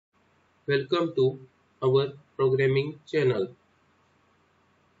Welcome to our programming channel.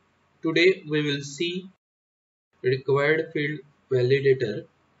 Today we will see required field validator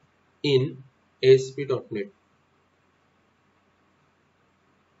in ASP.NET.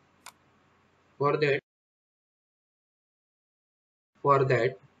 For that, for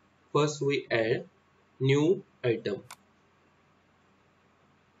that, first we add new item.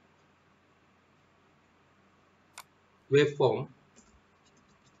 Waveform.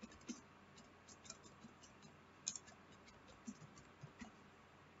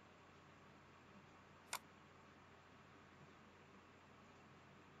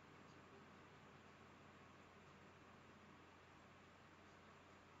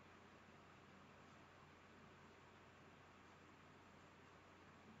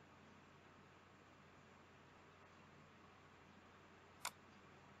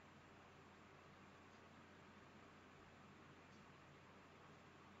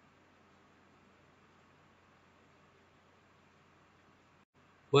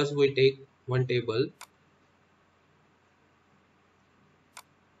 First we take one table,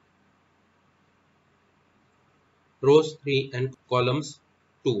 rows 3 and columns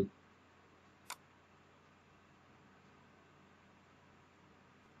 2.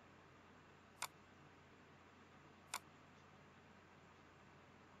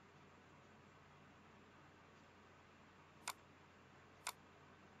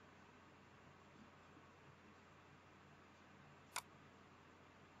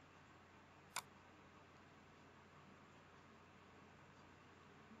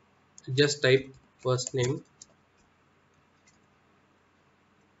 Just type first name,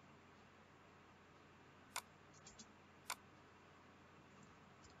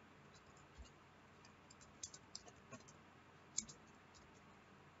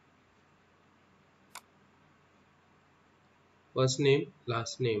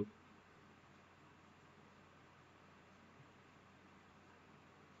 last name.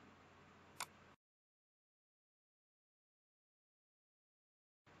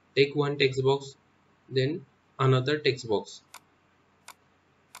 Take one text box, then another text box.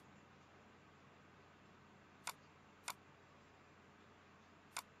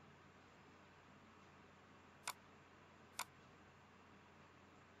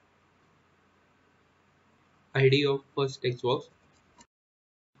 ID of first text box,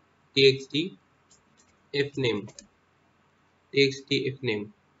 txt fname, txt fname.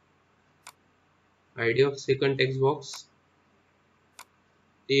 ID of second text box,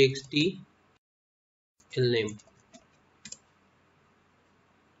 txt lname.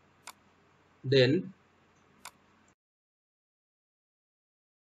 Then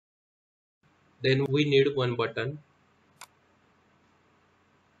we need one button.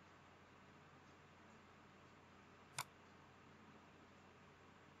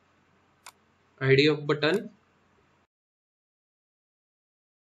 ID of button,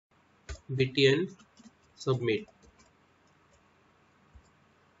 btn submit.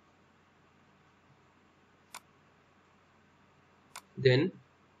 Then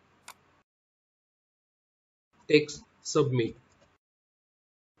text submit.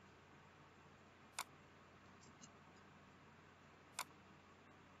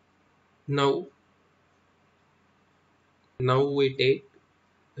 Now we take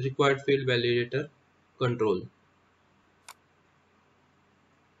required field validator control.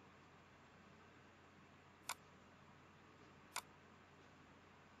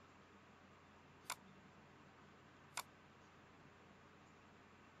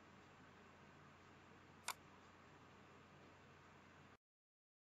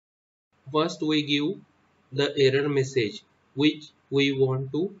 First we give the error message which we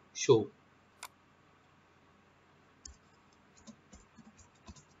want to show.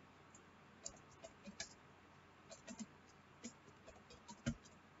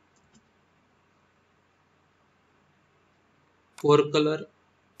 For color,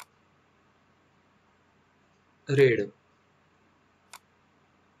 red.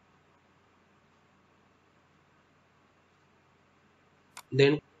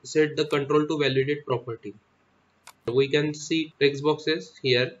 Then set the control to validate property. We can see text boxes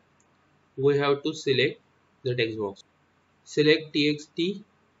here. We have to select the text box. Select txt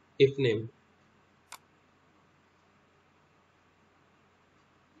ifname.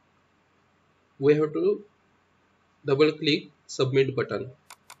 We have to double click submit button.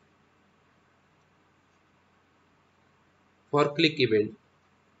 For click event,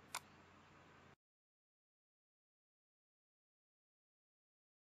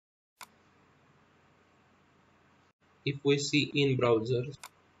 if we see in browser,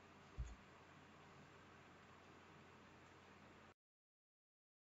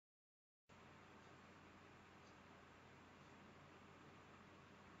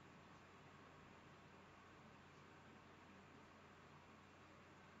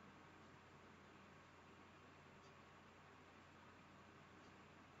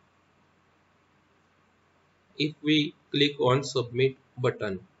 if we click on submit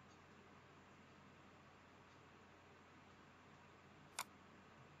button.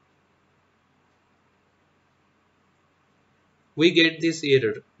 We get this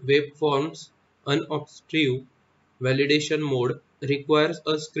error. Web forms unobtrusive validation mode requires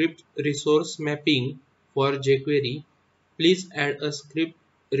a script resource mapping for jQuery. Please add a script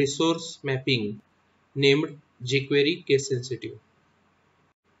resource mapping named jQuery case sensitive.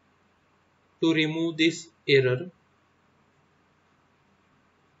 To remove this error,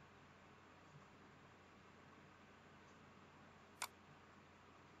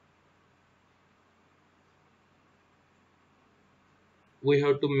 we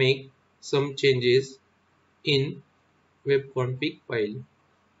have to make some changes in webconfig file.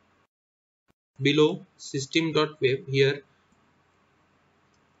 Below system.web, here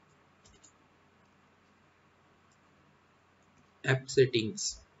app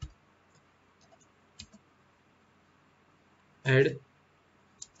settings, add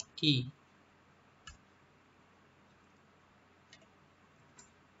key,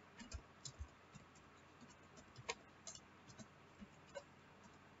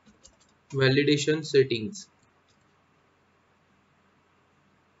 validation settings,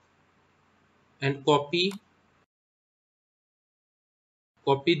 and copy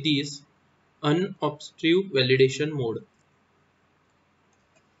these unobtrusive validation mode.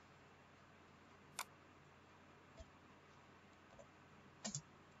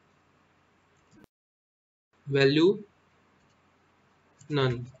 Value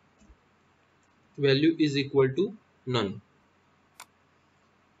none. Value is equal to none.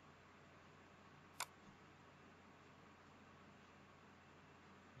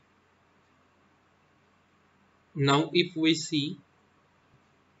 Now if we see,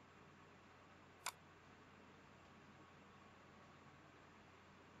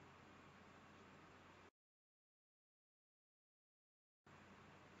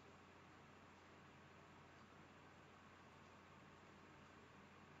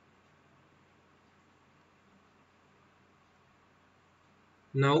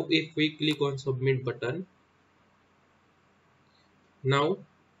 now if we click on submit button, now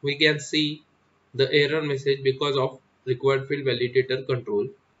we can see the error message because of required field validator control.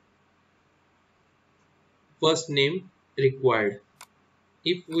 First name required.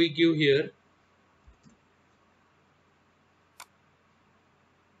 If we give here,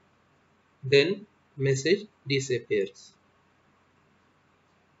 then message disappears.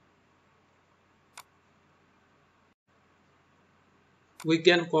 We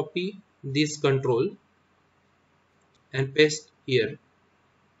can copy this control and paste here.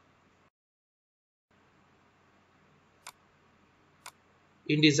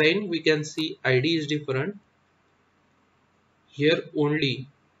 In design, we can see ID is different. Here only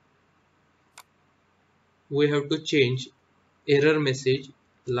we have to change error message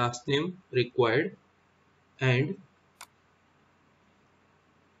last name required and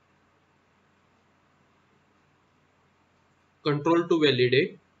control to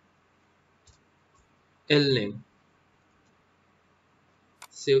validate L name.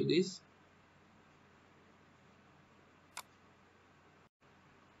 Save this.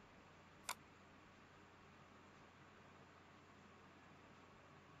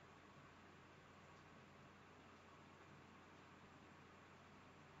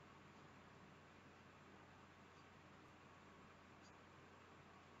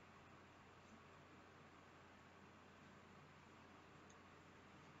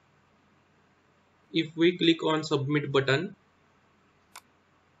 If we click on submit button,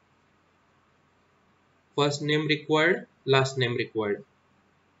 first name required, last name required.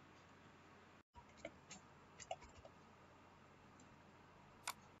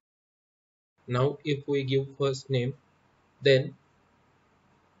 Now if we give first name, then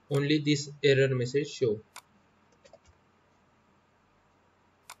only this error message show.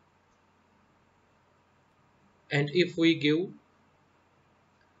 And if we give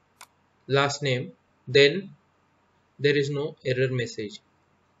last name, then there is no error message.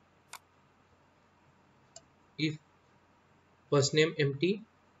 If first name empty,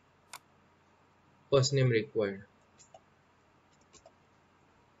 first name required.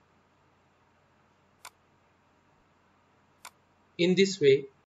 In this way,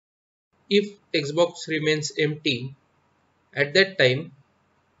 if text box remains empty, at that time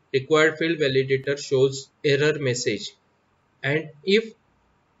required field validator shows error message, and if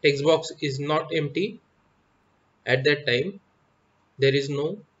text box is not empty, at that time there is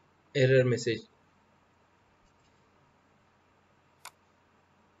no error message.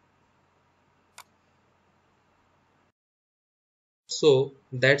 So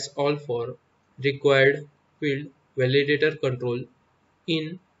that's all for required RequiredField Validator control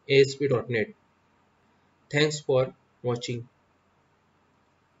in ASP.NET. Thanks for watching.